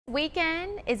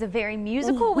Weekend is a very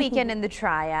musical weekend in the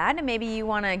Triad, and maybe you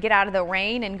want to get out of the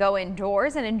rain and go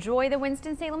indoors and enjoy the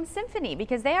Winston-Salem Symphony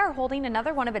because they are holding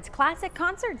another one of its classic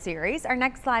concert series. Our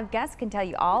next live guest can tell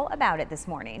you all about it this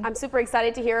morning. I'm super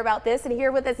excited to hear about this, and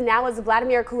here with us now is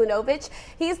Vladimir Kulinovich.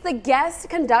 He's the guest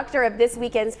conductor of this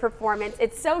weekend's performance.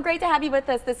 It's so great to have you with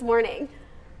us this morning.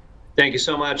 Thank you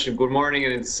so much, and good morning,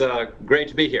 and it's great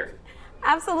to be here.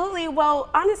 Absolutely. Well,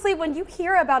 honestly, when you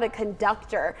hear about a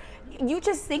conductor, you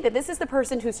just think that this is the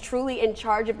person who's truly in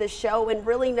charge of the show and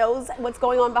really knows what's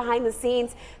going on behind the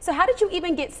scenes. So how did you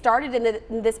even get started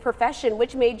in this profession?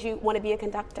 Which made you want to be a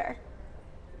conductor?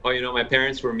 Oh, you know, my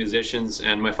parents were musicians,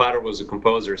 and my father was a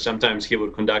composer. Sometimes he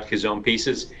would conduct his own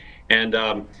pieces, and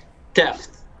theft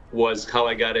was how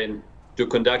I got into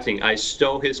conducting. I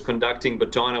stole his conducting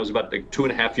baton. I was about like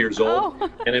 2.5 years old,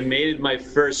 and I made it my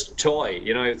first toy.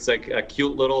 You know, it's like a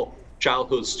cute little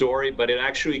childhood story, but it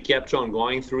actually kept on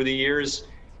going through the years,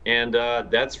 and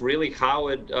that's really how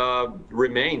it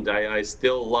remained. I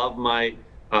still love my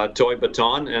toy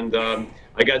baton, and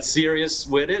I got serious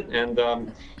with it,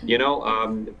 and you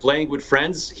know, playing with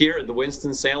friends here at the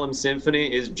Winston-Salem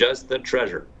Symphony is just a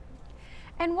treasure.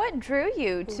 And what drew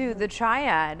you to the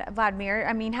Triad, Vladimir?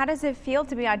 I mean, how does it feel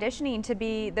to be auditioning to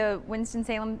be the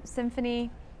Winston-Salem Symphony,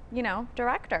 you know,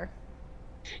 director?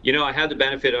 You know, I had the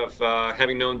benefit of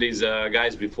having known these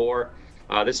guys before.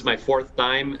 This is my 4th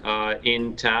time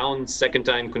in town, 2nd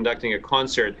time conducting a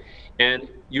concert, and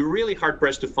you're really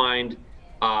hard-pressed to find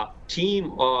a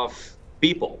team of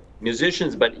people,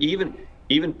 musicians, but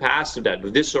even past that,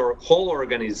 with this whole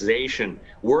organization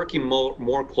working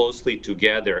more closely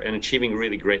together and achieving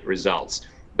really great results.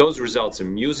 Those results are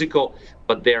musical,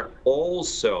 but they're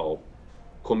also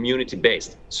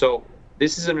community-based. So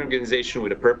this is an organization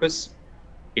with a purpose.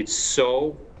 It's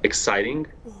so exciting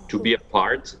to be a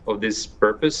part of this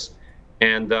purpose,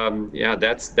 and yeah,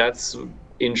 that's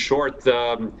in short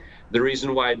the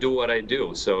reason why I do what I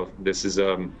do. So this is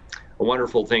a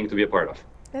wonderful thing to be a part of.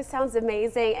 This sounds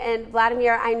amazing. And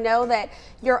Vladimir, I know that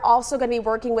you're also going to be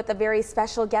working with a very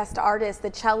special guest artist, the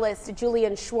cellist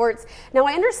Julian Schwartz. Now,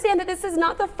 I understand that this is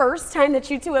not the first time that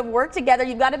you two have worked together.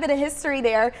 You've got a bit of history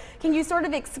there. Can you sort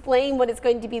of explain what it's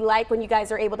going to be like when you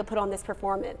guys are able to put on this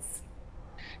performance?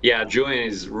 Yeah, Julian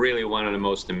is really one of the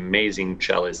most amazing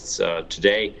cellists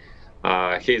today.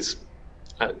 He's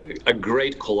a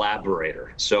great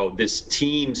collaborator. So this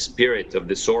team spirit of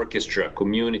this orchestra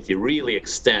community really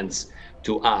extends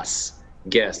to us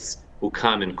guests who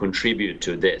come and contribute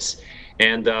to this.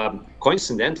 And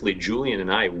coincidentally, Julian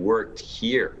and I worked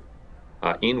here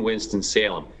in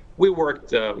Winston-Salem. We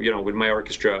worked, you know, with my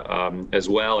orchestra as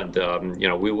well, and you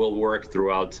know, we will work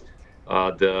throughout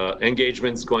the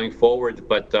engagements going forward,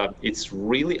 but it's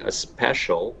really a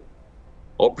special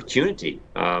opportunity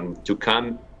to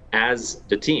come as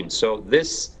the team. So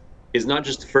this is not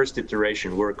just the first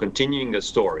iteration. We're continuing the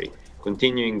story,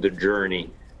 continuing the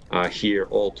journey here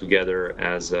all together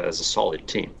as a solid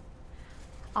team.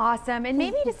 Awesome. And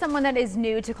maybe to someone that is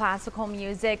new to classical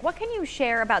music, what can you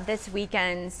share about this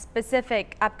weekend's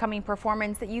specific upcoming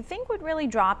performance that you think would really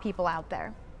draw people out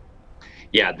there?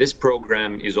 Yeah, this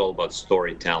program is all about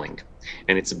storytelling,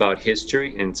 and it's about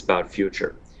history, and it's about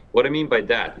future. What I mean by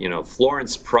that, you know,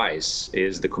 Florence Price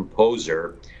is the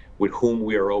composer with whom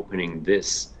we are opening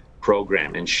this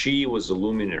program, and she was a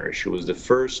luminary. She was the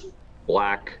first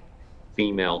Black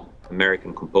female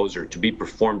American composer to be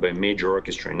performed by a major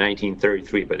orchestra in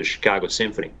 1933 by the Chicago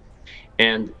Symphony.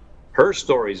 And her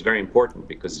story is very important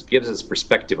because it gives us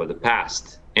perspective of the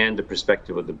past and the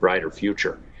perspective of the brighter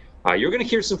future. You're going to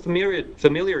hear some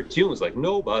familiar tunes like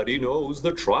 "Nobody Knows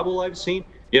the Trouble I've Seen,"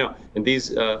 you know, and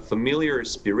these familiar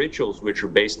spirituals which are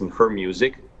based in her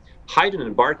music. Haydn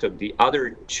and Bartók, the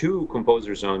other 2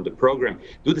 composers on the program,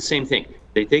 do the same thing.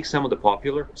 They take some of the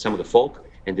popular, some of the folk,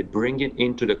 and they bring it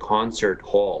into the concert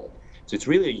hall. So it's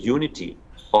really a unity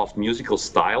of musical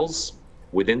styles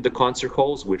within the concert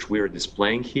halls, which we are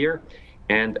displaying here,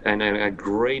 and a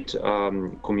great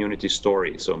community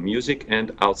story. So music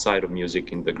and outside of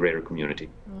music in the greater community.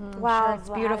 Wow, sure, it's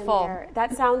beautiful.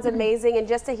 That sounds amazing. And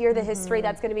just to hear the history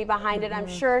that's going to be behind it, I'm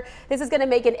sure this is going to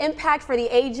make an impact for the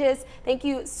ages. Thank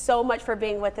you so much for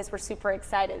being with us. We're super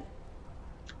excited.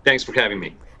 Thanks for having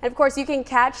me. And of course, you can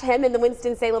catch him in the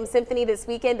Winston-Salem Symphony this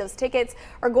weekend. Those tickets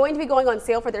are going to be going on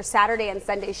sale for their Saturday and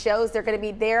Sunday shows. They're going to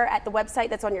be there at the website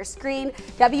that's on your screen,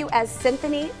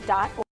 wssymphony.org.